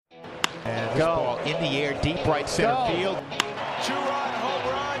And this ball in the air, deep right center field. Two-run home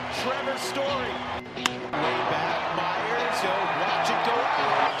run, Trevor Story. Way back, Myers, watch it go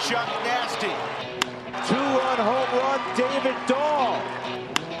out. Chuck Nasty. Two-run home run, David Dahl.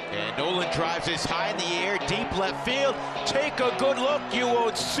 And Nolan drives this high in the air, deep left field. Take a good look, you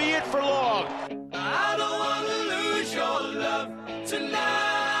won't see it for long. I don't want to lose your love tonight.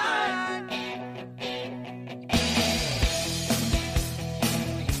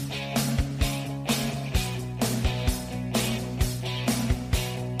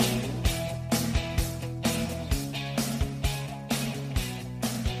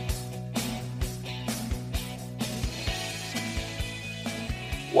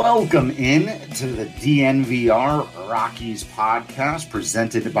 Welcome in to the DNVR Rockies podcast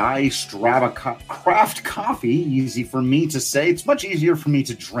presented by Strava Craft Coffee. Easy for me to say. It's much easier for me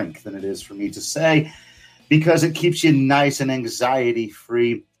to drink than it is for me to say because it keeps you nice and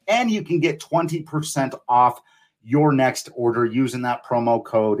anxiety-free. And you can get 20% off your next order using that promo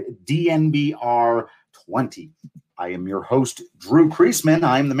code DNVR20. I am your host, Drew Kreisman.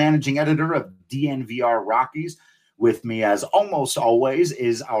 I am the managing editor of DNVR Rockies. With me, as almost always,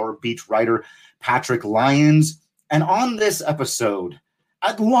 is our beat writer, Patrick Lyons. And on this episode,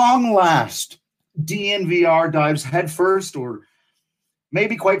 at long last, DNVR dives headfirst, or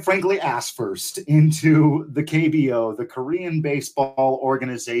maybe quite frankly, ass first, into the KBO, the Korean Baseball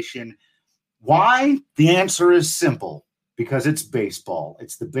Organization. Why? The answer is simple, because it's baseball.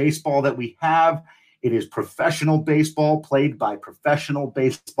 It's the baseball that we have. It is professional baseball played by professional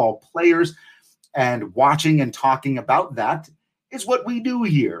baseball players. And watching and talking about that is what we do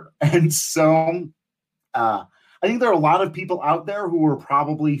here. And so I think there are a lot of people out there who are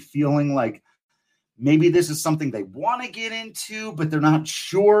probably feeling like maybe this is something they want to get into, but they're not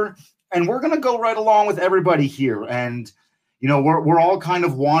sure. And we're going to go right along with everybody here. And, you know, we're all kind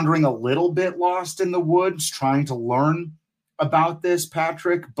of wandering a little bit lost in the woods trying to learn about this,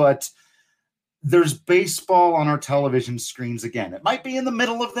 Patrick. But there's baseball on our television screens again. It might be in the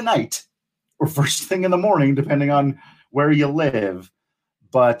middle of the night or first thing in the morning, depending on where you live.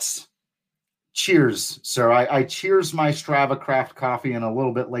 But cheers, sir. I cheers my Strava Craft Coffee and a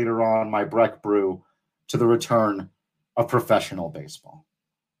little bit later on my Breck Brew to the return of professional baseball.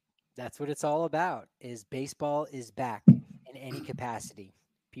 That's what it's all about, is baseball is back in any capacity.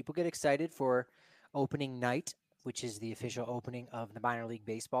 People get excited for opening night, which is the official opening of the minor league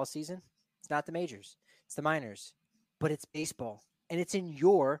baseball season. It's not the majors, it's the minors, but it's baseball, and it's in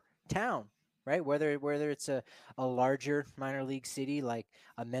your town. Right, whether it's a larger minor league city like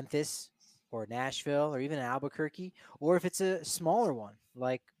a Memphis or Nashville or even Albuquerque, or if it's a smaller one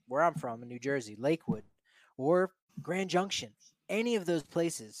like where I'm from in New Jersey, Lakewood or Grand Junction, any of those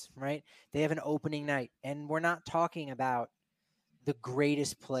places, right? They have an opening night, and we're not talking about the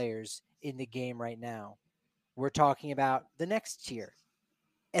greatest players in the game right now. We're talking about the next tier,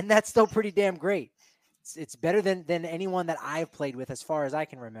 and that's still pretty damn great. It's better than anyone that I've played with as far as I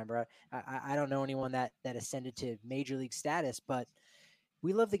can remember. I don't know anyone that ascended to major league status, but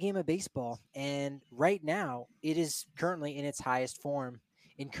we love the game of baseball. And right now it is currently in its highest form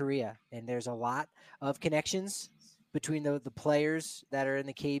in Korea. And there's a lot of connections between the players that are in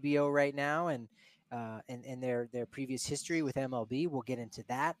the KBO right now and their previous history with MLB. We'll get into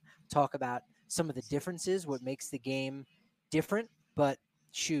that, talk about some of the differences, what makes the game different, but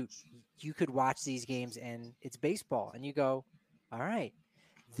shoot, you could watch these games and it's baseball and you go, all right,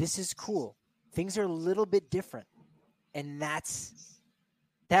 this is cool. Things are a little bit different. And that's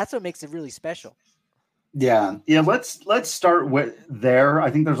what makes it really special. Yeah. Let's start with there. I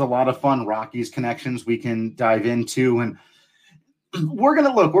think there's a lot of fun Rockies connections we can dive into. And we're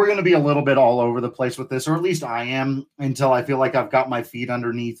going to be a little bit all over the place with this, or at least I am, until I feel like I've got my feet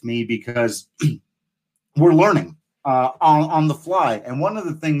underneath me, because we're learning on the fly. And one of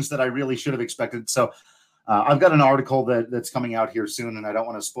the things that I really should have expected. So I've got an article that's coming out here soon, and I don't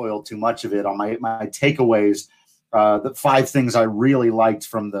want to spoil too much of it on my takeaways. The 5 things I really liked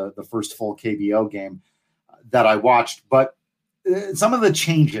from the first full KBO game that I watched. But some of the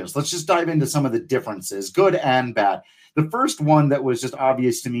changes, let's just dive into some of the differences, good and bad. The first one that was just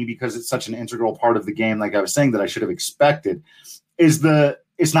obvious to me because it's such an integral part of the game, like I was saying, that I should have expected, is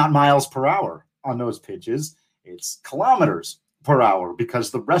it's not miles per hour on those pitches. It's kilometers per hour,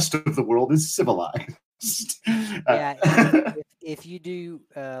 because the rest of the world is civilized. Yeah, if you do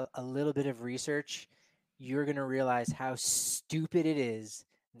a little bit of research, you're going to realize how stupid it is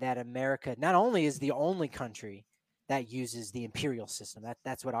that America not only is the only country that uses the imperial system.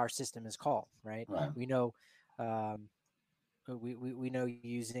 That's what our system is called, right? Right. We know we know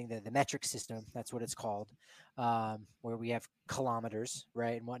using the metric system, that's what it's called, where we have kilometers,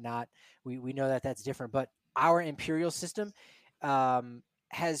 right, and whatnot. We know that that's different, but our imperial system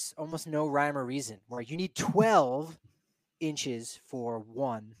has almost no rhyme or reason, where you need 12 inches for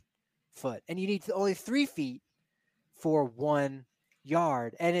 1 foot, and you need only 3 feet for 1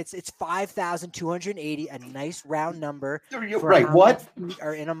 yard, and it's 5,280, a nice round number for Right? how What? many feet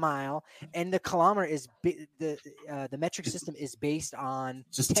are in a mile, and the kilometer is the metric system is based on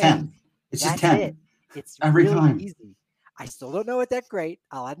Just 10. It's just That's 10 it. It's every really time. easy. I still don't know it that great.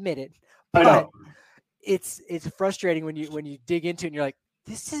 I'll admit it, I but know. it's frustrating when you dig into it and you're like,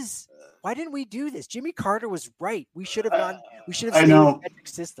 this is why didn't we do this? Jimmy Carter was right. We should have I stayed with know. the metric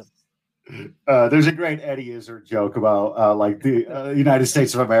system. There's a great Eddie Izzard joke about like the United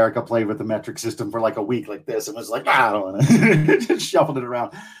States of America played with the metric system for like a week like this and was like, I don't want to just shuffled it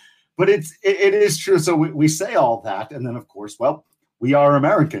around. But it is true. So we say all that. And then, of course, well, we are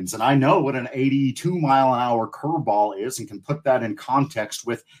Americans. And I know what an 82-mile-an-hour curveball is and can put that in context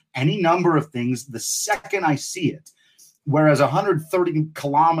with any number of things the second I see it. Whereas a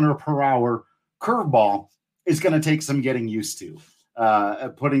 130-kilometer-per-hour curveball is going to take some getting used to.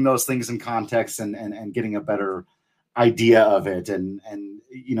 Putting those things in context and getting a better idea of it. And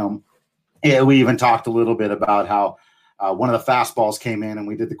you know, we even talked a little bit about how one of the fastballs came in and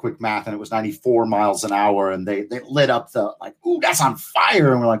we did the quick math and it was 94 miles an hour and they lit up the like, ooh, that's on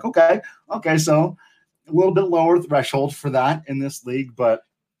fire. And we're like, okay. So a little bit lower threshold for that in this league, but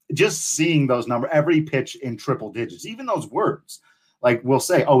just seeing those numbers, every pitch in triple digits, even those words, like we'll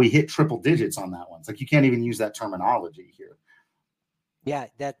say, oh, he hit triple digits on that one. It's like, you can't even use that terminology here. Yeah,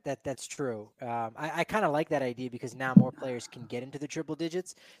 that's true. I kind of like that idea because now more players can get into the triple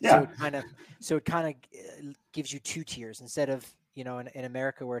digits. Yeah. So it kind of gives you 2 tiers instead of, you know, in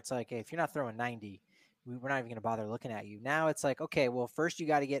America where it's like, hey, if you're not throwing 90, we're not even going to bother looking at you. Now it's like, okay, well, first you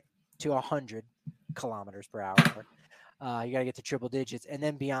got to get to 100 kilometers per hour. You got to get to triple digits, and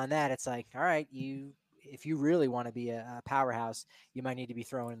then beyond that, it's like, all right, if you really want to be a powerhouse, you might need to be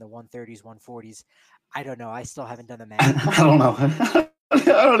throwing in the 130s, 140s. I don't know. I still haven't done the math. I don't know.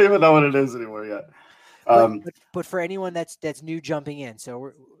 I don't even know what it is anymore yet. But for anyone that's new jumping in,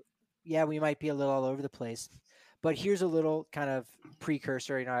 so we might be a little all over the place. But here's a little kind of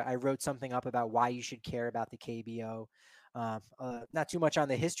precursor. You know, I wrote something up about why you should care about the KBO. Not too much on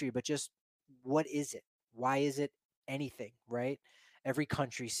the history, but just what is it? Why is it anything? Right? Every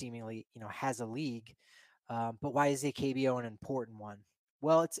country seemingly, you know, has a league, but why is the KBO an important one?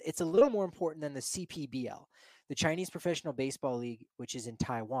 Well, it's a little more important than the CPBL, the Chinese Professional Baseball League, which is in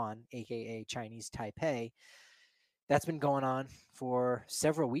Taiwan, aka Chinese Taipei. That's been going on for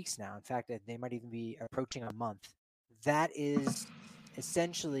several weeks now. In fact, they might even be approaching a month. That is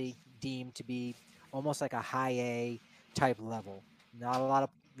essentially deemed to be almost like a high A type level. Not a lot of,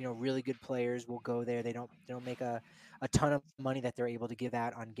 you know, really good players will go there. They don't make a ton of money that they're able to give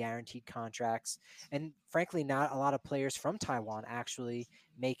out on guaranteed contracts. And frankly, not a lot of players from Taiwan actually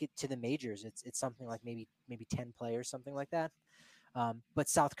make it to the majors. It's something like maybe 10 players, something like that. But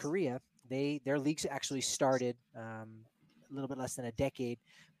South Korea, their leagues actually started a little bit less than a decade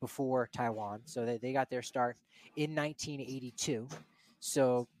before Taiwan. So they got their start in 1982.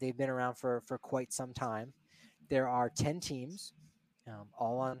 So they've been around for quite some time. There are 10 teams,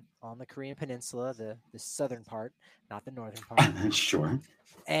 all on the Korean Peninsula, the southern part, not the northern part. Sure.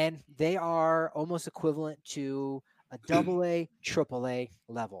 And they are almost equivalent to a AA, AAA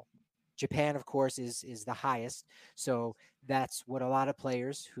level. Japan, of course, is the highest. So that's what a lot of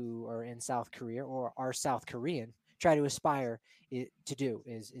players who are in South Korea or are South Korean try to aspire to do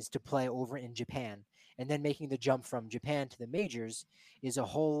is to play over in Japan. And then making the jump from Japan to the majors is a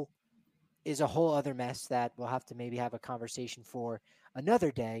whole other mess that we'll have to maybe have a conversation for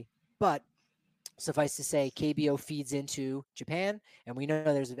another day. But suffice to say, KBO feeds into Japan, and we know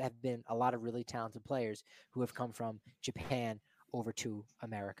have been a lot of really talented players who have come from Japan over to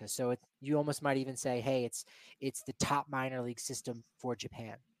America. So you almost might even say, hey, it's the top minor league system for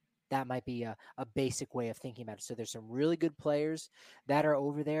Japan. That might be a basic way of thinking about it. So there's some really good players that are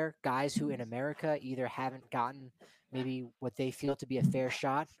over there, guys who in America either haven't gotten maybe what they feel to be a fair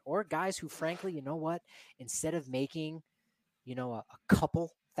shot, or guys who, frankly, you know what, instead of making, you know, a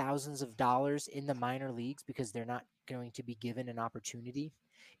couple thousands of dollars in the minor leagues because they're not going to be given an opportunity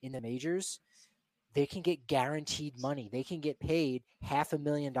in the majors, they can get guaranteed money. They can get paid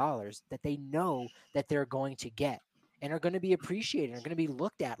 $500,000 that they know that they're going to get and are going to be appreciated, are going to be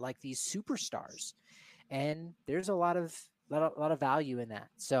looked at like these superstars. And there's a lot of value in that.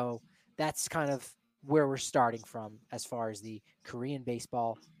 So that's kind of where we're starting from as far as the Korean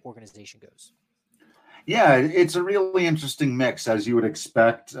baseball organization goes. Yeah, it's a really interesting mix, as you would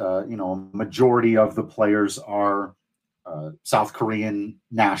expect. A majority of the players are South Korean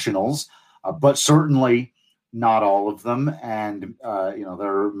nationals, but certainly not all of them. And,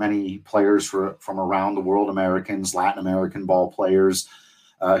 there are many players from around the world, Americans, Latin American ball players,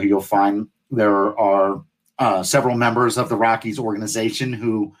 who you'll find. There are several members of the Rockies organization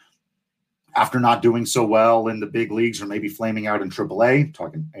who, after not doing so well in the big leagues or maybe flaming out in AAA,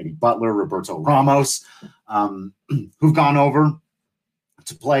 talking Eddie Butler, Roberto Ramos, who've gone over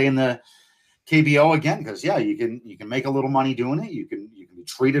to play in the KBO again, because you can make a little money doing it. You can be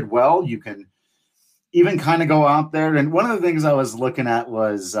treated well. You can even kind of go out there. And one of the things I was looking at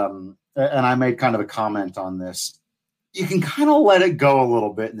was, and I made kind of a comment on this, you can kind of let it go a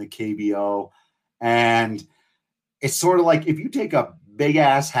little bit in the KBO. And it's sort of like if you take a big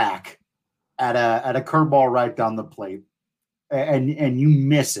ass hack at a curveball right down the plate and you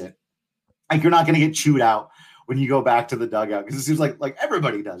miss it, like you're not going to get chewed out when you go back to the dugout, because it seems like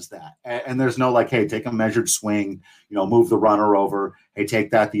everybody does that. And there's no like, hey, take a measured swing, move the runner over. Hey,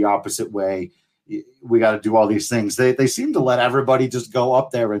 take that the opposite way. We got to do all these things. They seem to let everybody just go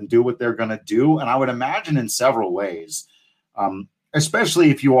up there and do what they're going to do. And I would imagine in several ways, especially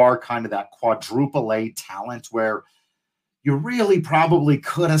if you are kind of that quadruple A talent where you really probably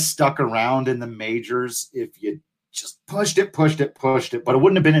could have stuck around in the majors if you just pushed it, but it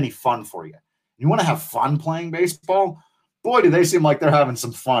wouldn't have been any fun for you. You want to have fun playing baseball? Boy, do they seem like they're having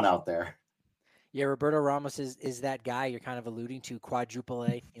some fun out there. Yeah, Roberto Ramos is that guy you're kind of alluding to, quadruple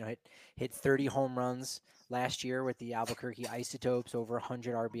A. Hit 30 home runs last year with the Albuquerque Isotopes, over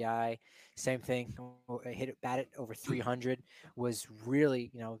 100 RBI. Same thing, batted over 300. Was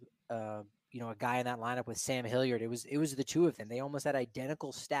really, a guy in that lineup with Sam Hilliard. It was the two of them. They almost had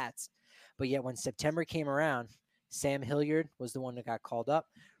identical stats, but yet when September came around, Sam Hilliard was the one that got called up.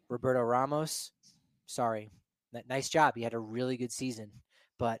 Roberto Ramos, sorry, nice job. He had a really good season,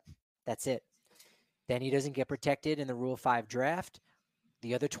 but that's it. Then he doesn't get protected in the Rule 5 draft.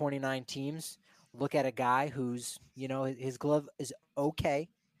 The other 29 teams look at a guy who's, his glove is okay.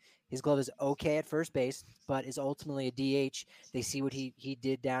 His glove is okay at first base, but is ultimately a DH. They see what he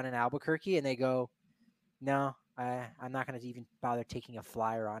did down in Albuquerque, and they go, no, I'm not going to even bother taking a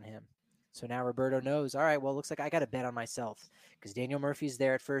flyer on him. So now Roberto knows, all right, well, it looks like I got to bet on myself, because Daniel Murphy's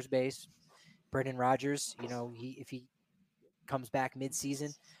there at first base. Brendan Rodgers, if he comes back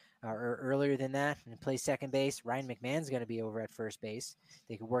midseason or earlier than that and plays second base, Ryan McMahon's going to be over at first base.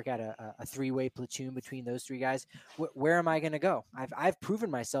 They could work out a three-way platoon between those three guys. Where am I going to go? I've proven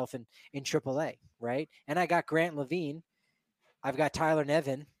myself in AAA, right? And I got Grant Levine. I've got Tyler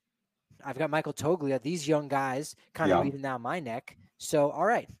Nevin. I've got Michael Toglia. These young guys kind of breathing down my neck. So, all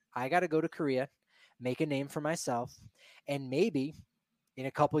right, I got to go to Korea, make a name for myself, and maybe in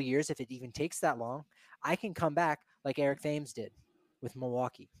a couple of years, if it even takes that long, I can come back like Eric Thames did with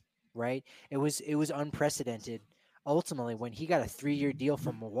Milwaukee, right? It was unprecedented ultimately when he got a 3-year deal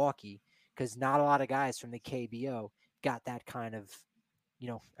from Milwaukee, because not a lot of guys from the KBO got that kind of,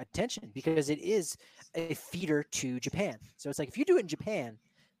 attention, because it is a feeder to Japan. So it's like, if you do it in Japan,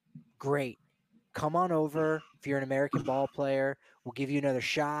 great. Come on over. If you're an American ball player, we'll give you another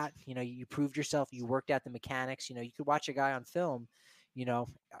shot. You proved yourself. You worked out the mechanics. You could watch a guy on film,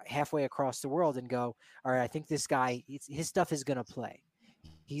 halfway across the world and go, all right, I think this guy, his stuff is going to play.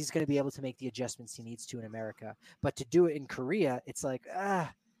 He's going to be able to make the adjustments he needs to in America. But to do it in Korea, it's like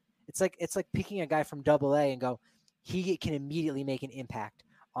picking a guy from AA and go, he can immediately make an impact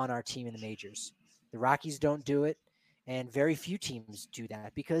on our team in the majors. The Rockies don't do it. And very few teams do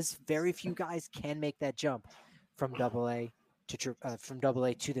that, because very few guys can make that jump from AA to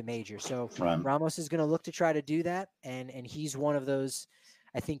the major. So right. Ramos is going to look to try to do that, and he's one of those,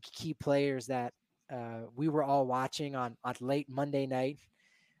 I think, key players that we were all watching on late Monday night.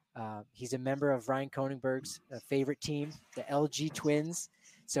 He's a member of Ryan Koningberg's favorite team, the LG Twins.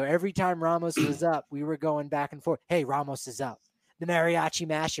 So every time Ramos was up, we were going back and forth. Hey, Ramos is up. The Mariachi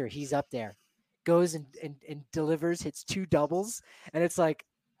Masher, he's up there. Goes and delivers, hits 2 doubles, and it's like,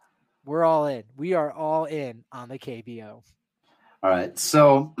 we're all in. We are all in on the KBO. All right,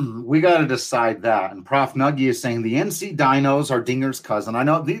 so we got to decide that. And Prof. Nuggy is saying the NC Dinos are Dinger's cousin. I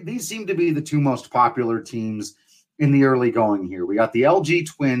know these seem to be the 2 most popular teams in the early going here. We got the LG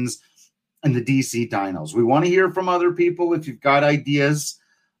Twins and the DC Dinos. We want to hear from other people if you've got ideas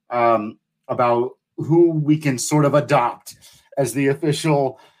about who we can sort of adopt as the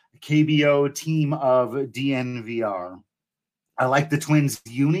official KBO team of DNVR. I like the Twins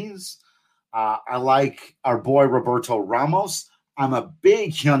unis. I like our boy Roberto Ramos. I'm a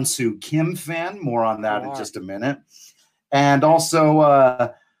big Hyun-Soo Kim fan. More on that in just a minute. And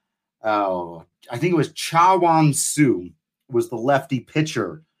also, I think it was Chawan Su was the lefty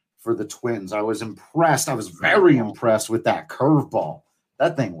pitcher for the Twins. I was impressed. I was very impressed with that curveball.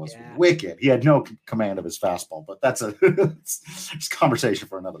 That thing was wicked. He had no command of his fastball, but that's it's conversation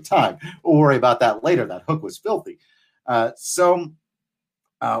for another time. We'll worry about that later. That hook was filthy. So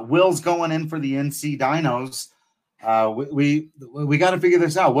Will's going in for the NC Dinos. We got to figure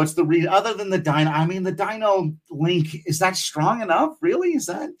this out. What's the reason other than the Dino? I mean, the Dino link, is that strong enough? Really? Is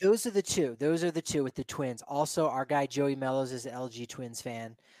that? Those are the two with the Twins. Also, our guy Joey Mellows is an LG Twins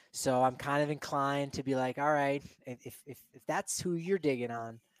fan. So I'm kind of inclined to be like, all right, if that's who you're digging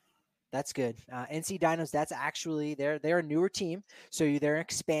on, that's good. NC Dinos, that's actually they're a newer team, so they're an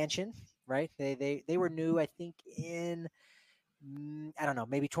expansion, right? They were new, I think, in I don't know,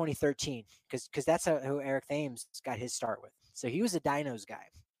 maybe 2013, because that's who Eric Thames got his start with. So he was a Dinos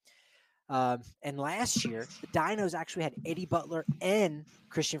guy. And last year, the Dinos actually had Eddie Butler and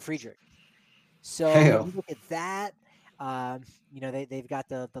Christian Friedrich. So you look at that. They've got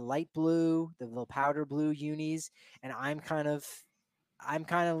the light blue, the little powder blue unis, and I'm kind of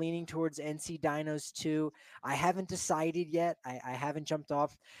leaning towards NC Dinos too. I haven't decided yet. I haven't jumped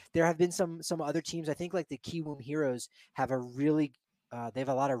off. There have been some other teams. I think like the Kiwoom Heroes have they have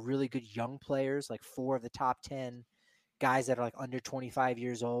a lot of really good young players. Like 4 of the top 10 guys that are like under 25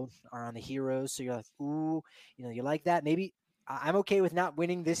 years old are on the Heroes. So you're like, ooh, you like that? Maybe I'm okay with not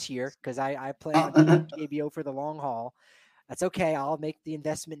winning this year because I plan on KBO for the long haul. That's okay. I'll make the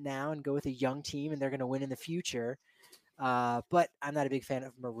investment now and go with a young team, and they're going to win in the future. But I'm not a big fan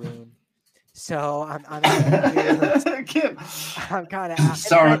of Maroon, so I'm kind of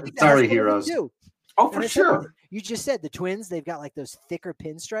sorry, Heroes. Oh, for sure. You just said the Twins. They've got like those thicker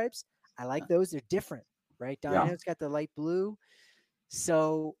pinstripes. I like those. They're different, right? Dino's got the light blue,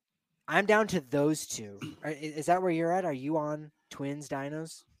 so I'm down to those two. Is that where you're at? Are you on Twins,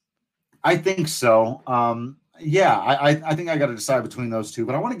 Dinos? I think so. I think I got to decide between those two,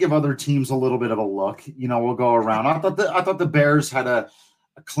 but I want to give other teams a little bit of a look. We'll go around. I thought the Bears had a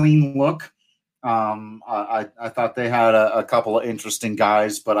clean look. I thought they had a couple of interesting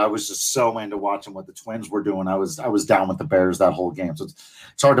guys, but I was just so into watching what the Twins were doing. I was down with the Bears that whole game. So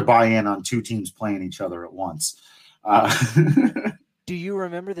it's hard to buy in on two teams playing each other at once. Do you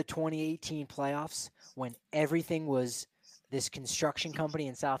remember the 2018 playoffs when everything was this construction company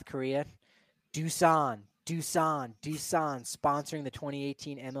in South Korea, Doosan sponsoring the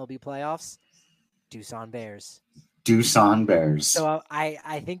 2018 MLB playoffs? Doosan Bears. So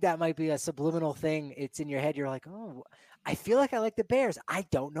I think that might be a subliminal thing. It's in your head. You're like, oh, I feel like I like the Bears. I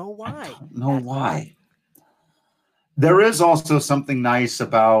don't know why. I don't know why. There is also something nice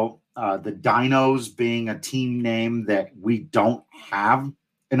about the Dinos being a team name that we don't have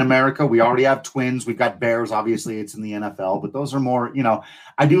in America. We already have Twins. We've got Bears. Obviously, it's in the NFL, but those are more,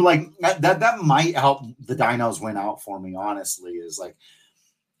 I do like that might help the Dinos win out for me, honestly, is like,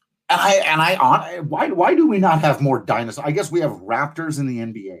 why do we not have more dinosaurs? I guess we have Raptors in the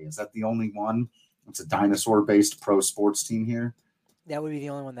NBA. Is that the only one? It's a dinosaur-based pro sports team here. That would be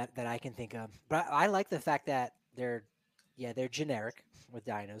the only one that I can think of. But I like the fact that they're generic with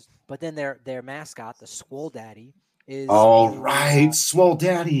dinos, but then their mascot, the Swole Daddy, is Swole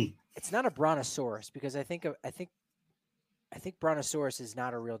Daddy. It's not a brontosaurus because I think brontosaurus is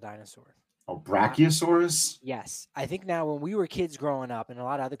not a real dinosaur. Oh, Brachiosaurus? Yes. I think now when we were kids growing up, and a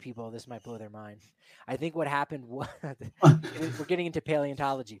lot of other people, this might blow their mind. I think what happened was we're getting into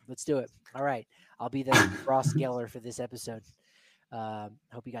paleontology. Let's do it. All right. I'll be the Ross Geller for this episode.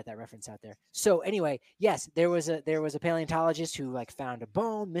 Hope you got that reference out there. So anyway, yes, there was a paleontologist who found a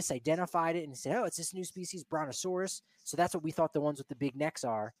bone, misidentified it, and said, "Oh, it's this new species, Brontosaurus." So that's what we thought the ones with the big necks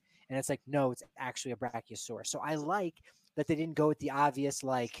are. And it's like, no, it's actually a Brachiosaurus. So I like that they didn't go with the obvious,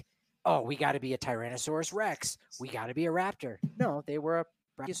 oh, we got to be a Tyrannosaurus Rex. We got to be a raptor. No, they were a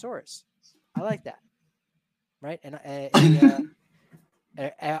Brachiosaurus. I like that. Right? And a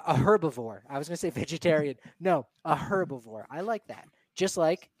herbivore. I was going to say vegetarian. No, a herbivore. I like that. Just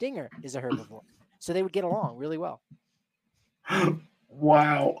like Dinger is a herbivore. So they would get along really well.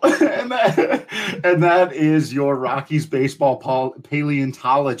 Wow. and that is your Rockies baseball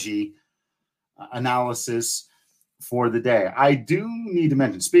paleontology analysis for the day. I do need to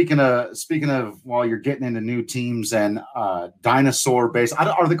mention, speaking of while you're getting into new teams and dinosaur based,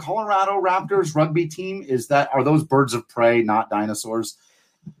 are the Colorado Raptors rugby team, are those birds of prey, not dinosaurs?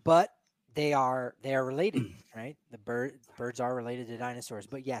 But they are related, right? The birds are related to dinosaurs.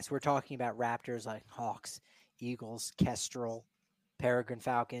 But yes, we're talking about raptors like hawks, eagles, kestrel, peregrine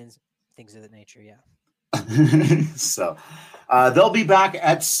falcons, things of that nature. Yeah. So they'll be back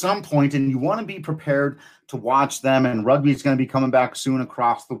at some point, and you want to be prepared to watch them. And rugby is going to be coming back soon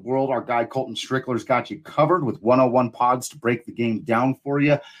across the world. Our guy Colton Strickler's got you covered with 101 pods to break the game down for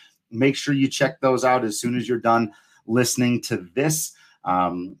you. Make sure you check those out as soon as you're done listening to this.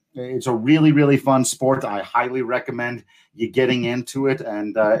 It's a really, really fun sport. I highly recommend you getting into it.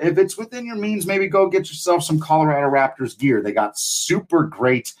 And if it's within your means, maybe go get yourself some Colorado Raptors gear. They got super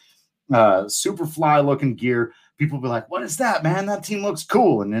great, super fly looking gear. People will be like, what is that, man? That team looks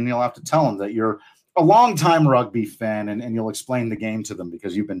cool. And then you'll have to tell them that you're a longtime rugby fan, and you'll explain the game to them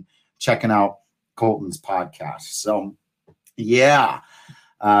because you've been checking out Colton's podcast. So, yeah,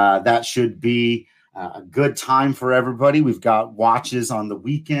 that should be a good time for everybody. We've got watches on the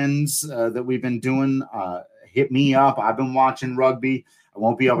weekends that we've been doing. Hit me up. I've been watching rugby. I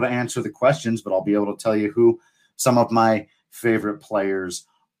won't be able to answer the questions, but I'll be able to tell you who some of my favorite players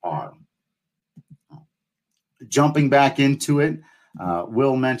are. Jumping back into it,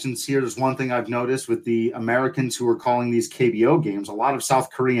 Will mentions here, there's one thing I've noticed with the Americans who are calling these KBO games. A lot of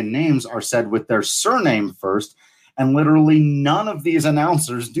South Korean names are said with their surname first, and literally none of these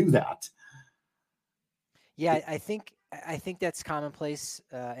announcers do that. Yeah, I think that's commonplace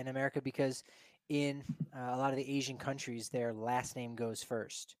in America because in a lot of the Asian countries, their last name goes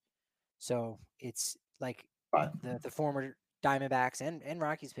first. So it's like the former Diamondbacks and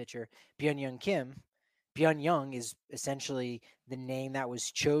Rockies pitcher, Byung-Young Kim. Byung-Young is essentially the name that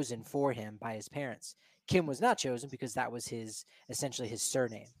was chosen for him by his parents. Kim was not chosen because that was essentially his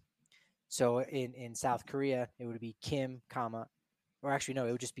surname. So in South Korea, it would be Kim, or actually no,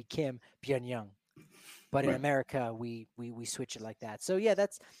 it would just be Kim Byung-Young. But in America, we switch it like that. So yeah,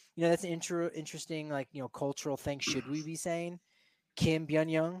 that's an interesting cultural thing. Should we be saying Kim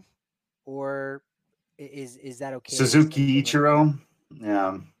Byung-Young, or is that okay? Suzuki Ichiro.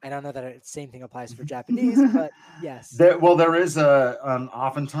 Yeah, I don't know that the same thing applies for Japanese, but yes. There is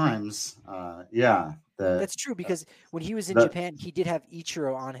oftentimes, that's true because when he was in Japan, he did have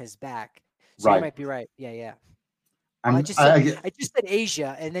Ichiro on his back. So you might be right. Yeah. I just said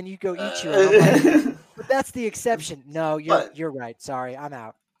Asia, and then you go Ichiro. But that's the exception. No, you're right. Sorry, I'm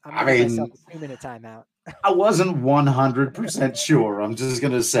out. I'm giving myself a 2-minute timeout. I wasn't 100% sure. I'm just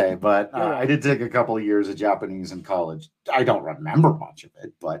gonna say, but I did take a couple of years of Japanese in college. I don't remember much of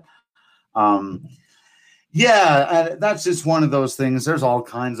it, but that's just one of those things. There's all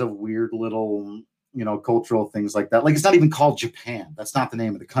kinds of weird little, cultural things like that. Like it's not even called Japan. That's not the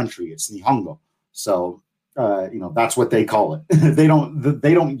name of the country. It's Nihongo. So that's what they call it. They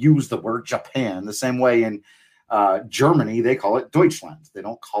don't use the word Japan the same way in Germany. They call it Deutschland. They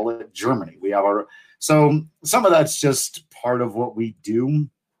don't call it Germany. We have so some of that's just part of what we do.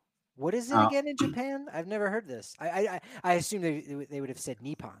 What is it again in Japan? I've never heard this. I assume they would have said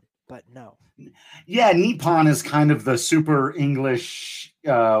Nippon, but no. Yeah, Nippon is kind of the super English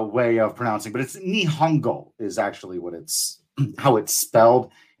way of pronouncing, but it's Nihongo is actually how it's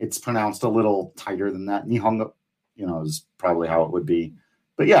spelled. It's pronounced a little tighter than that. Nihongo, is probably how it would be.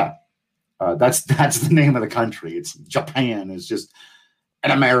 But yeah, that's the name of the country. It's Japan is just an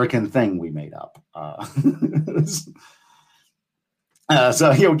American thing we made up.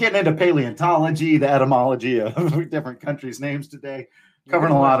 So getting into paleontology, the etymology of different countries' names today,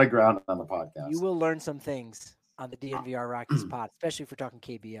 covering a lot of ground on the podcast. You will learn some things on the DNVR Rockies pod, especially if we're talking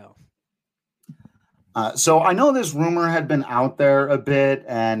KBO. So I know this rumor had been out there a bit,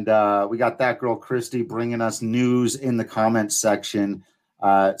 and we got that girl Christy bringing us news in the comments section,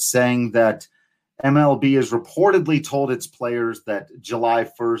 saying that MLB has reportedly told its players that July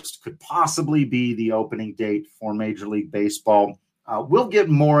 1st could possibly be the opening date for Major League Baseball. We'll get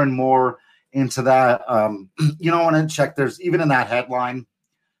more and more into that. I want to check. There's even in that headline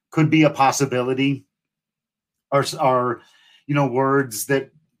could be a possibility, or words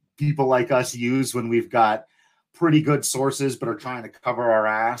that people like us use when we've got pretty good sources but are trying to cover our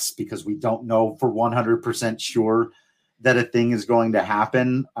ass because we don't know for 100% sure that a thing is going to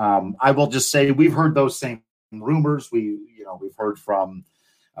happen. I will just say we've heard those same rumors. We've heard from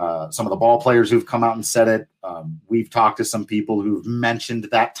some of the ball players who've come out and said it. We've talked to some people who've mentioned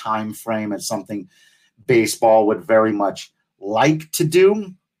that time frame as something baseball would very much like to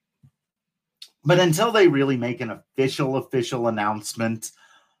do. But until they really make an official announcement,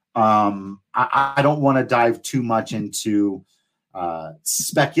 I don't want to dive too much into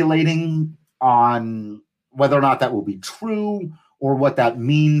speculating on whether or not that will be true or what that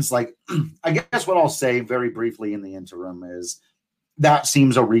means. Like, I guess what I'll say very briefly in the interim is that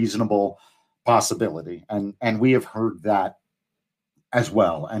seems a reasonable possibility. And we have heard that as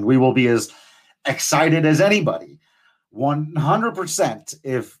well. And we will be as excited as anybody 100%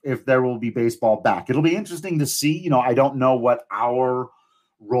 if there will be baseball back. It'll be interesting to see. I don't know what our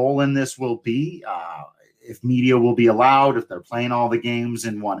role in this will be. If media will be allowed, if they're playing all the games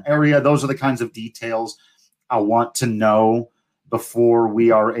in one area. Those are the kinds of details I want to know before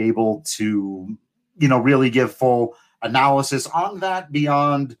we are able to, really give full analysis on that.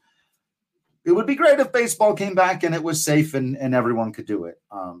 Beyond, it would be great if baseball came back and it was safe and everyone could do it.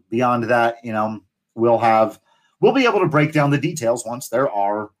 Beyond that, we'll be able to break down the details once there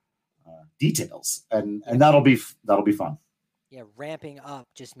are details, and that'll be fun. Yeah, ramping up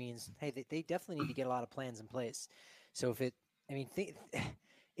just means, hey, they definitely need to get a lot of plans in place. So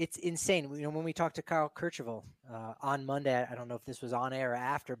it's insane. When we talked to Kyle Kercheval on Monday, I don't know if this was on air or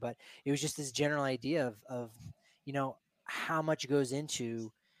after, but it was just this general idea of how much goes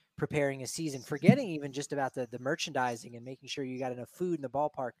into preparing a season, forgetting even just about the merchandising and making sure you got enough food in the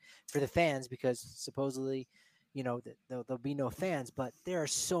ballpark for the fans, because supposedly, there'll be no fans, but there are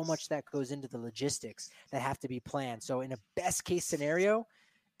so much that goes into the logistics that have to be planned. So in a best case scenario,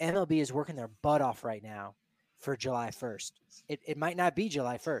 MLB is working their butt off right now for July 1st. It might not be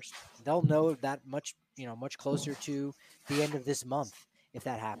July 1st. They'll know that much, much closer to the end of this month if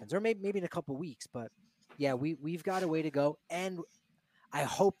that happens, or maybe in a couple weeks. But yeah, we've got a way to go, and I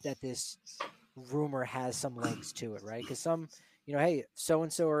hope that this rumor has some legs to it, right? Because some, hey, so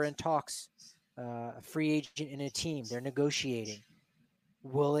and so are in talks. A free agent in a team, they're negotiating.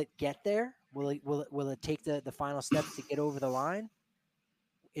 Will it get there? Will it take the final steps to get over the line?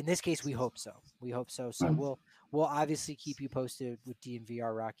 In this case, we hope so. So we'll obviously keep you posted with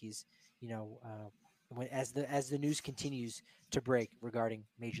DNVR Rockies, as the news continues to break regarding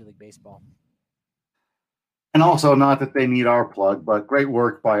Major League Baseball. And also, not that they need our plug, but great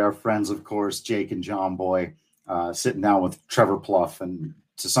work by our friends, of course, Jake and John Boy, sitting down with Trevor Plouffe, and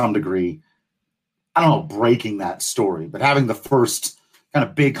to some degree, I don't know, breaking that story, but having the first kind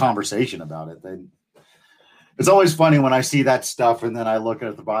of big conversation about it. It's always funny when I see that stuff, and then I look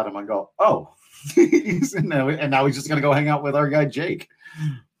at the bottom and go, oh, and now he's just going to go hang out with our guy Jake,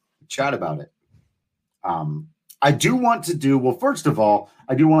 chat about it. I do want to first of all,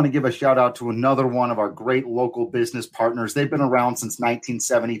 I do want to give a shout out to another one of our great local business partners. They've been around since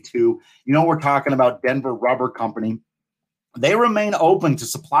 1972. We're talking about Denver Rubber Company. They remain open to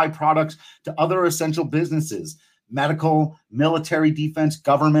supply products to other essential businesses: medical, military, defense,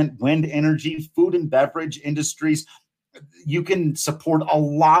 government, wind energy, food and beverage industries. You can support a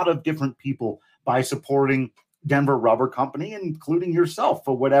lot of different people by supporting Denver Rubber Company, including yourself,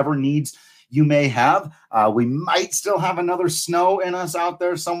 for whatever needs you may have. We might still have another snow in us out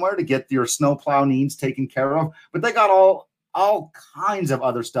there somewhere to get your snowplow needs taken care of, but they got all kinds of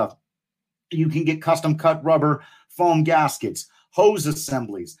other stuff. You can get custom cut rubber, foam gaskets, hose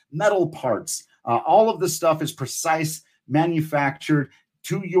assemblies, metal parts. All of the stuff is precise, manufactured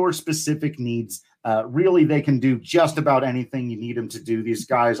to your specific needs. Really, they can do just about anything you need them to do. These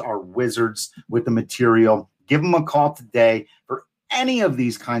guys are wizards with the material. Give them a call today for any of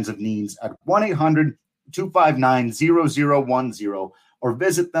these kinds of needs at 1-800-259-0010, or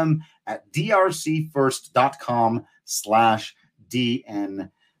visit them at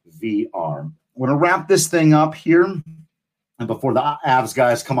drcfirst.com/DNVR. We're going to wrap this thing up here, and before the Avs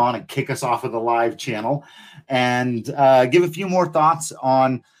guys come on and kick us off of the live channel, and give a few more thoughts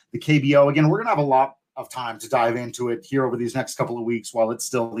on the KBO. Again, we're going to have a lot of time to dive into it here over these next couple of weeks while it's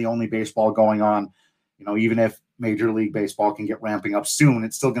still the only baseball going on. Even if Major League Baseball can get ramping up soon,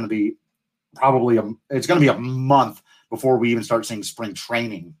 it's still going to be it's going to be a month before we even start seeing spring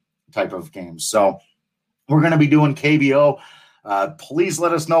training type of games. So we're going to be doing KBO. Please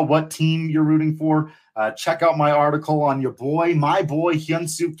let us know what team you're rooting for. Check out my article on my boy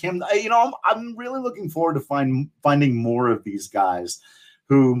Hyun-Soo Kim. I'm really looking forward to finding more of these guys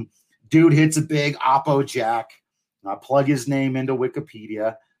who, dude hits a big Oppo jack. Plug his name into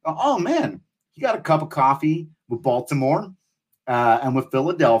Wikipedia. Oh man, he got a cup of coffee with Baltimore and with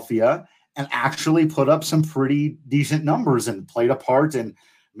Philadelphia, and actually put up some pretty decent numbers and played a part in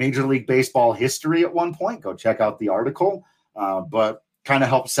Major League Baseball history at one point. Go check out the article. But kind of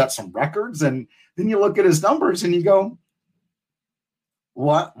helped set some records. And then you look at his numbers and you go,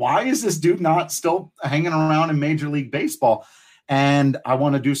 what? Why is this dude not still hanging around in Major League Baseball? And I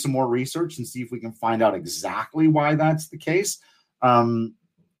want to do some more research and see if we can find out exactly why that's the case.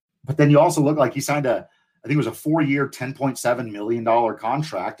 But then you also look like he signed I think it was a 4-year, $10.7 million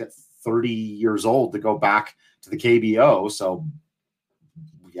contract at 30 years old to go back to the KBO. So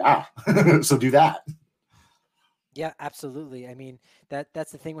yeah, so do that. Yeah, absolutely. I mean,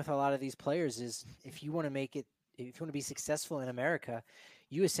 that's the thing with a lot of these players is if you want to make it, if you want to be successful in America,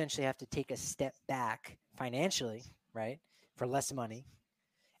 you essentially have to take a step back financially right? For less money.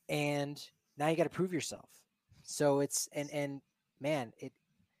 And now you got to prove yourself. So it's, and man,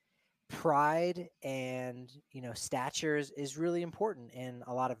 pride and, stature is really important in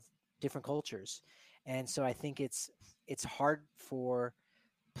a lot of different cultures. And so I think it's hard for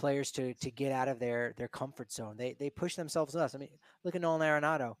players to get out of their comfort zone. They push themselves less. I mean, look at Nolan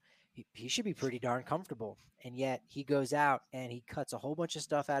Arenado. He should be pretty darn comfortable. And yet he goes out and he cuts a whole bunch of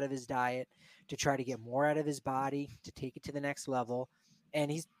stuff out of his diet to try to get more out of his body, to take it to the next level. And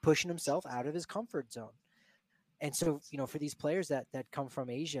he's pushing himself out of his comfort zone. And so, for these players that come from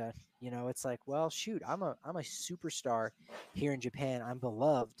Asia, it's like, well, shoot, I'm a superstar here in Japan. I'm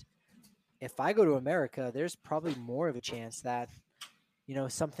beloved. If I go to America, there's probably more of a chance that,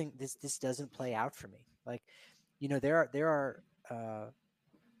 something, this doesn't play out for me. Like, there are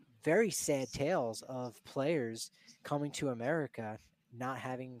very sad tales of players coming to America not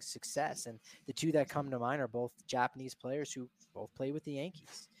having success. And the two that come to mind are both Japanese players who both play with the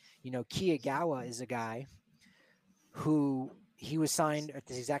Yankees. Kiyagawa is a guy who he was signed at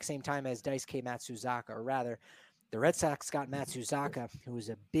the exact same time as Daisuke Matsuzaka, or rather, the Red Sox got Matsuzaka, who was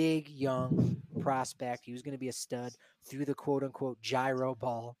a big, young prospect. He was going to be a stud, threw the quote-unquote gyro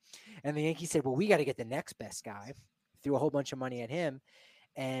ball. And the Yankees said, well, we got to get the next best guy. Threw a whole bunch of money at him.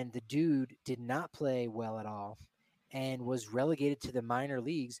 And the dude did not play well at all and was relegated to the minor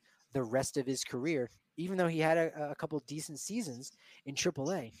leagues the rest of his career, even though he had a couple of decent seasons in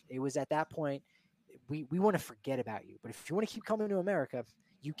AAA. It was at that point, we want to forget about you. But if you want to keep coming to America,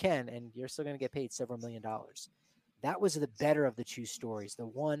 you can, and you're still going to get paid several $1 million. That was the better of the two stories. The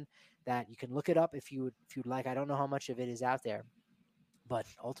one that you can look it up if you'd like. I don't know how much of it is out there, but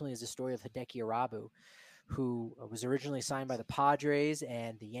ultimately is the story of Hideki Irabu, who was originally signed by the Padres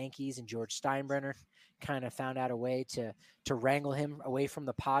and the Yankees, and George Steinbrenner kind of found out a way to wrangle him away from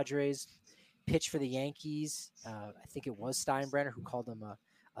the Padres, pitch for the Yankees. I think it was Steinbrenner who called him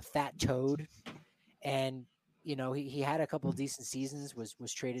a fat toad. And, he had a couple of decent seasons,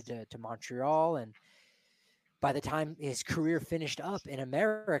 was traded to Montreal. And by the time his career finished up in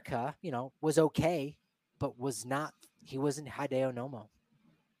America, was okay, but he wasn't Hideo Nomo.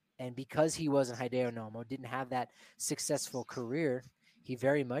 And because he wasn't Hideo Nomo, didn't have that successful career, he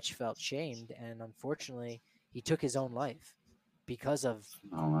very much felt shamed. And unfortunately, he took his own life because of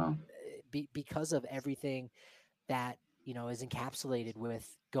because of everything that, is encapsulated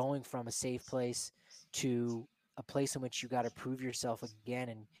with going from a safe place to a place in which you got to prove yourself again,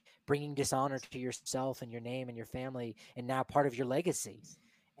 and bringing dishonor to yourself and your name and your family, and now part of your legacy.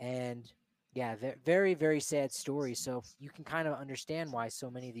 And yeah, very, very sad story. So you can kind of understand why so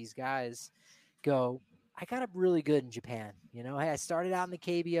many of these guys go, I got up really good in Japan. Hey, I started out in the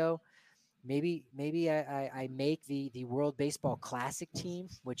KBO. Maybe I make the World Baseball Classic team,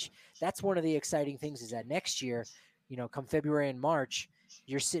 which that's one of the exciting things, is that next year, come February and March,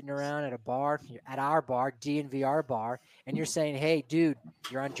 you're sitting around at a bar, you're at our bar, DNVR bar, and you're saying, hey, dude,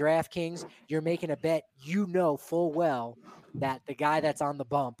 you're on DraftKings, you're making a bet, full well that the guy that's on the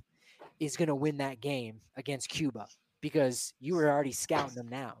bump is going to win that game against Cuba, because you were already scouting them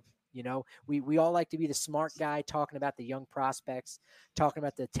now. We all like to be the smart guy talking about the young prospects, talking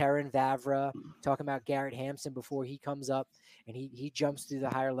about the Terran Vavra, talking about Garrett Hampson before he comes up and he jumps through the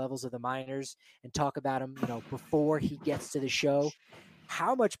higher levels of the minors, and talk about him, before he gets to the show.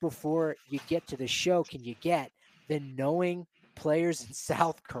 How much before you get to the show can you get than knowing players in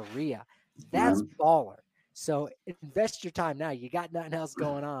South Korea? That's baller. So invest your time now. You got nothing else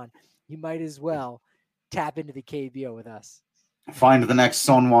going on. You might as well tap into the KBO with us. Find the next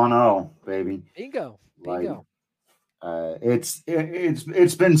Son Wan-Oh, baby. Bingo.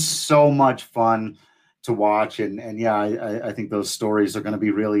 It's been so much fun to watch, and yeah, I think those stories are going to be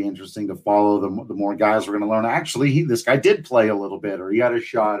really interesting to follow. The more guys we're going to learn. Actually, this guy did play a little bit, or he had a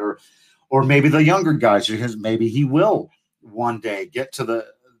shot, or maybe the younger guys, because maybe he will one day get to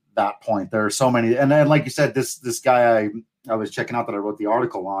that point. There are so many, and then like you said, this guy I was checking out that I wrote the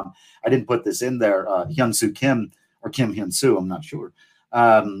article on. I didn't put this in there. Hyun-Soo Kim, or Kim Hyun-Soo, I'm not sure,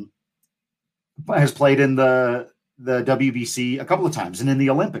 has played in the WBC a couple of times and in the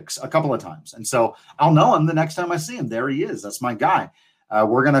Olympics a couple of times. And so I'll know him the next time I see him. There he is. That's my guy.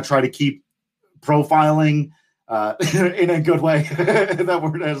 We're going to try to keep profiling in a good way. That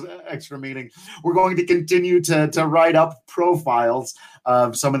word has extra meaning. We're going to continue to write up profiles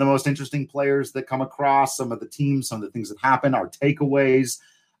of some of the most interesting players that come across, some of the teams, some of the things that happen, our takeaways.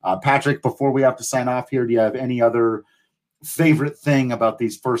 Patrick, before we have to sign off here, do you have any other favorite thing about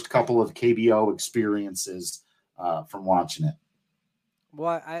these first couple of KBO experiences from watching it?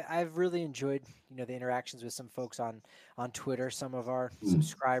 Well, I've really enjoyed, the interactions with some folks on Twitter. Some of our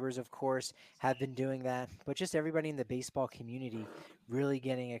subscribers, of course, have been doing that, but just everybody in the baseball community really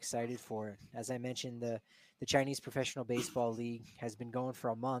getting excited for it. As I mentioned, the Chinese Professional Baseball League has been going for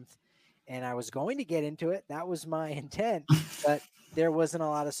a month, and I was going to get into it. That was my intent, but there wasn't a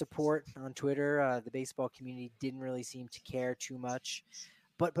lot of support on Twitter. The baseball community didn't really seem to care too much,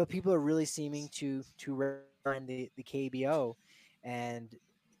 but people are really seeming to run the KBO. And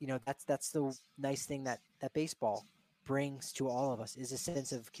that's the nice thing that baseball brings to all of us is a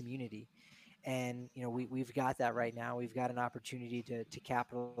sense of community. And we've got that right now. We've got an opportunity to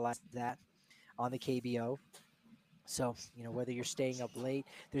capitalize that on the KBO. So whether you're staying up late,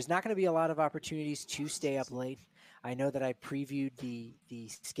 there's not going to be a lot of opportunities to stay up late. I know that I previewed the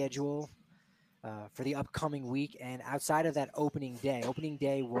schedule for the upcoming week, and outside of that opening day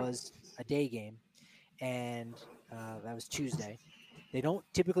was a day game, and that was Tuesday. They don't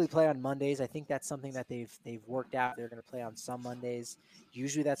typically play on Mondays. I think that's something that they've worked out. They're going to play on some Mondays.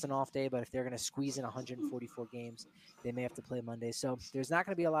 Usually that's an off day, but if they're going to squeeze in 144 games, they may have to play Mondays. So there's not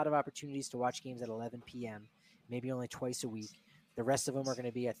going to be a lot of opportunities to watch games at 11 p.m., maybe only twice a week. The rest of them are going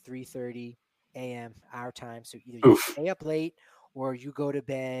to be at 3:30 a.m. our time. So either you stay up late or you go to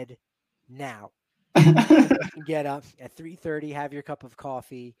bed now. You can get up at 3:30, have your cup of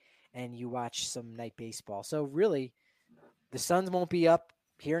coffee, and you watch some night baseball. So really, the sun won't be up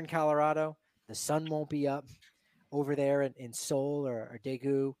here in Colorado. The sun won't be up over there in Seoul or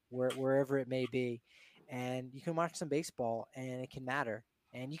Daegu, wherever it may be. And you can watch some baseball, and it can matter.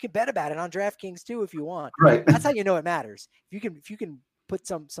 And you can bet about it on DraftKings too if you want. Right. That's how you know it matters. If you can put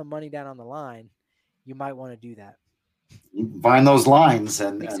some money down on the line, you might want to do that. You find those lines,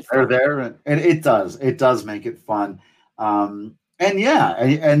 and they're there, and it does make it fun. And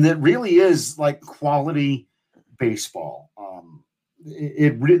it really is like quality baseball.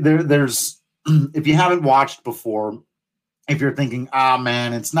 There's if you haven't watched before, if you're thinking,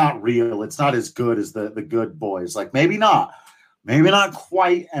 man, it's not real, it's not as good as the good boys, like maybe not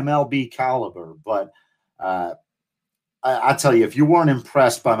quite MLB caliber, but I tell you, if you weren't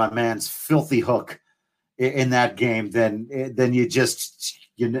impressed by my man's filthy hook in that game, then you just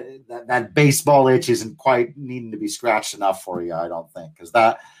that baseball itch isn't quite needing to be scratched enough for you, I don't think, because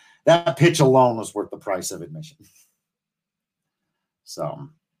that pitch alone was worth the price of admission. So,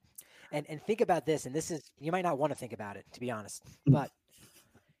 and think about this, and this is, you might not want to think about it, to be honest, but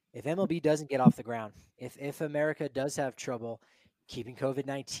if MLB doesn't get off the ground, if America does have trouble keeping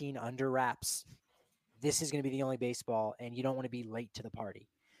COVID-19 under wraps, this is going to be the only baseball, and you don't want to be late to the party.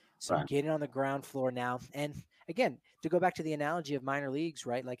 So right. Get it on the ground floor now. And again, to go back to the analogy of minor leagues,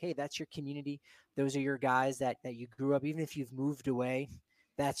 right? Like, hey, that's your community. Those are your guys that you grew up, even if you've moved away,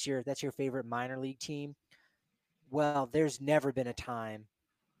 that's your favorite minor league team. Well, there's never been a time,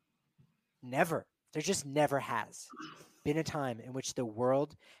 there just never has been a time in which the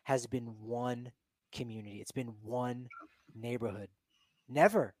world has been one community. It's been one neighborhood.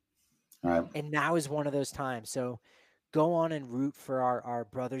 Never. Right. And now is one of those times. So go on and root for our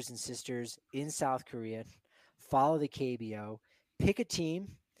brothers and sisters in South Korea. Follow the KBO. Pick a team.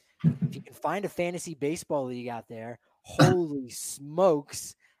 If you can find a fantasy baseball league out there, holy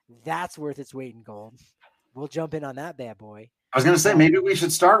smokes, that's worth its weight in gold. We'll jump in on that bad boy. I was going to say, maybe we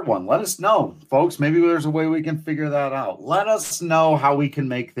should start one. Let us know, folks. Maybe there's a way we can figure that out. Let us know how we can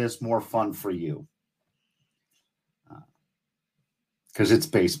make this more fun for you. Because it's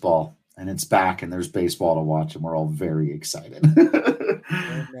baseball, and it's back, and there's baseball to watch, and we're all very excited.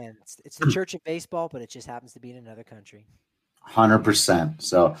 Oh, man. It's the Church of Baseball, but it just happens to be in another country. 100%.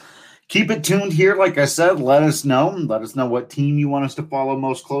 So keep it tuned here. Like I said, let us know. Let us know what team you want us to follow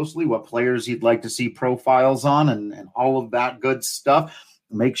most closely, what players you'd like to see profiles on, and all of that good stuff.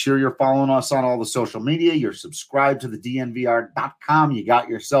 Make sure you're following us on all the social media. You're subscribed to the DNVR.com. You got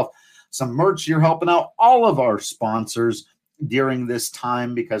yourself some merch. You're helping out all of our sponsors during this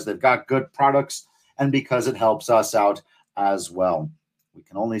time because they've got good products and because it helps us out as well. We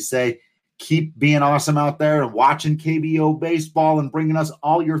can only say, keep being awesome out there and watching KBO baseball and bringing us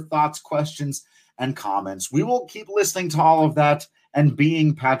all your thoughts, questions, and comments. We will keep listening to all of that and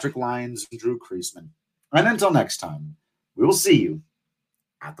being Patrick Lyons and Drew Creasman. And until next time, we will see you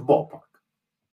at the ballpark.